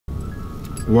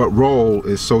What role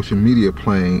is social media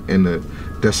playing in the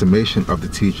decimation of the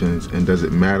teachings, and does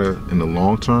it matter in the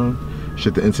long term?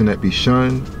 Should the internet be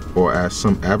shunned, or as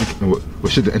some advocate, or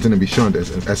should the internet be shunned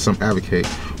as some advocate?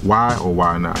 Why or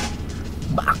why not?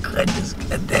 My goodness,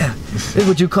 goddamn. This is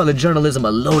what you call in journalism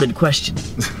a loaded question.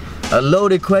 A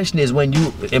loaded question is when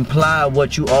you imply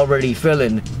what you already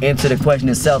feeling into the question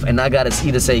itself, and I gotta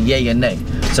either say yay or nay.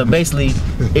 So basically,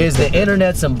 is the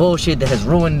internet some bullshit that has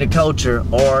ruined the culture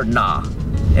or nah?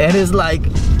 And it's like,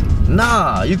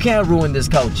 nah, you can't ruin this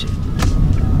culture.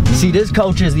 See, this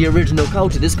culture is the original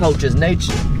culture. This culture is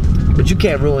nature. But you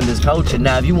can't ruin this culture.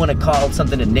 Now, if you want to call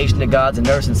something the nation of gods and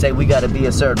earth and say we got to be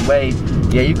a certain way,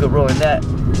 yeah, you could ruin that.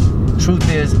 Truth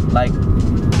is, like,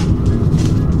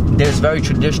 there's very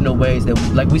traditional ways that,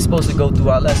 like, we're supposed to go through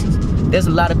our lessons. There's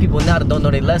a lot of people now that don't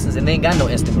know their lessons and they ain't got no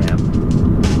Instagram.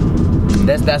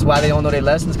 That's why they don't know their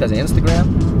lessons, because of Instagram?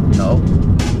 No.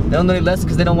 They don't know their lessons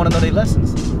because they don't want to know their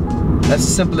lessons. That's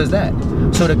as simple as that.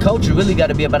 So the culture really got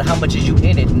to be about how much is you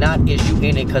in it, not is you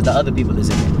in it because the other people is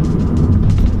in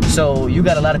it. So you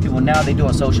got a lot of people now, they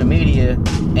doing social media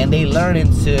and they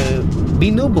learning to be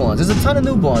newborns. There's a ton of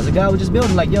newborns. The guy was just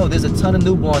building like, yo, there's a ton of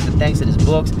newborns that thanks to his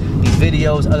books, these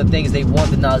videos, other things, they want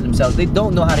the knowledge themselves. They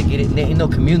don't know how to get it, and there ain't no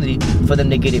community for them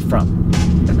to get it from.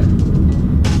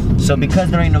 So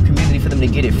because there ain't no community for them to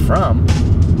get it from,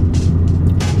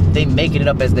 they making it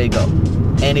up as they go.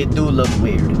 And it do look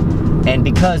weird. And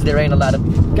because there ain't a lot of,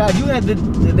 God, you had to,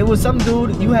 there was some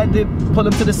dude, you had to pull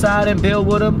him to the side and build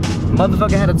with him.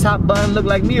 Motherfucker had a top bun, looked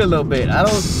like me a little bit. I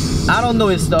don't know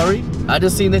his story. I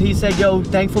just seen that he said, yo,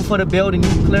 thankful for the build and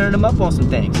you clearing him up on some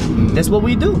things. That's what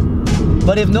we do.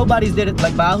 But if nobody's did it,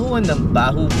 like Bahu and them,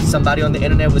 Bahu, somebody on the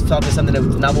internet was talking something that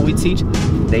was not what we teach,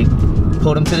 they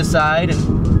pulled him to the side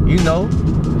and, you know,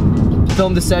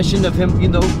 filmed the session of him, you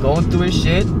know, going through his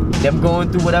shit, them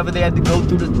going through whatever they had to go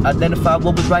through to identify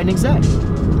what was right and exact.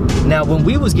 Now, when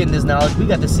we was getting this knowledge, we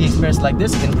got to see experience like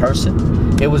this in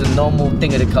person. It was a normal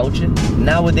thing of the culture.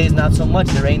 Nowadays, not so much.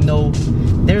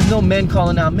 There's no men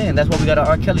calling out men. That's why we got our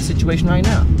R. Kelly situation right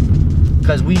now.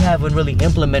 Because we haven't really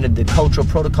implemented the cultural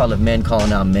protocol of men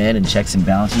calling out men and checks and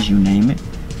balances, you name it.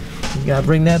 You gotta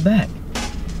bring that back.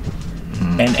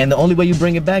 And the only way you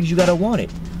bring it back is you gotta want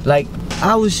it. Like,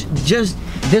 I was just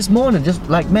this morning, just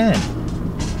like, man,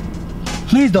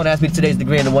 please don't ask me today's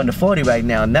degree in the 1 to 40 right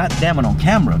now. Not damn it on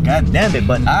camera, god damn it.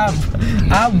 But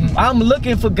I'm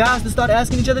looking for guys to start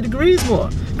asking each other degrees more.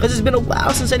 Because it's been a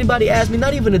while since anybody asked me,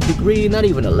 not even a degree, not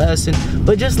even a lesson,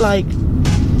 but just like,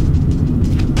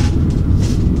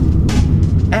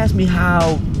 ask me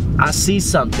how I see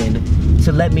something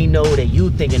to let me know that you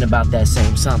thinking about that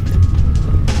same something.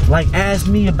 Like, ask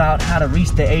me about how to reach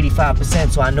the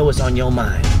 85% so I know it's on your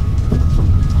mind.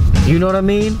 You know what I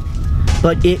mean?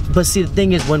 But see, the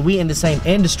thing is, when we in the same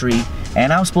industry,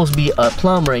 and I'm supposed to be a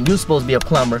plumber, and you're supposed to be a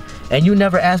plumber, and you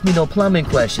never ask me no plumbing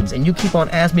questions, and you keep on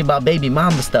asking me about baby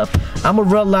mama stuff, I'ma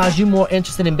realize you're more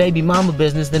interested in baby mama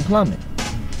business than plumbing.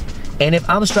 And if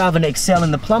I'm striving to excel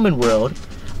in the plumbing world,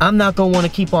 I'm not gonna wanna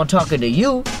keep on talking to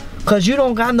you, cause you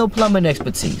don't got no plumbing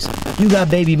expertise. You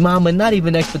got baby mama, not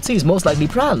even expertise, most likely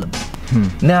problems.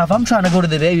 Now, if I'm trying to go to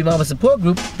the baby mama support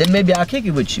group, then maybe I'll kick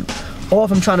it with you. Or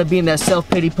if I'm trying to be in that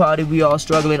self-pity party, we all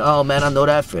struggling, oh man, I know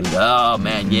that feeling. Oh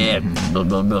man, yeah, blah,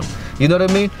 blah, blah. You know what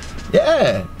I mean?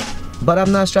 Yeah, but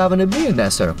I'm not striving to be in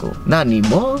that circle. Not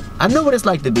anymore. I know what it's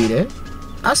like to be there.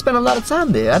 I spent a lot of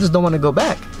time there. I just don't want to go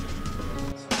back.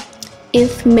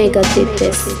 Infmega did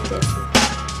this.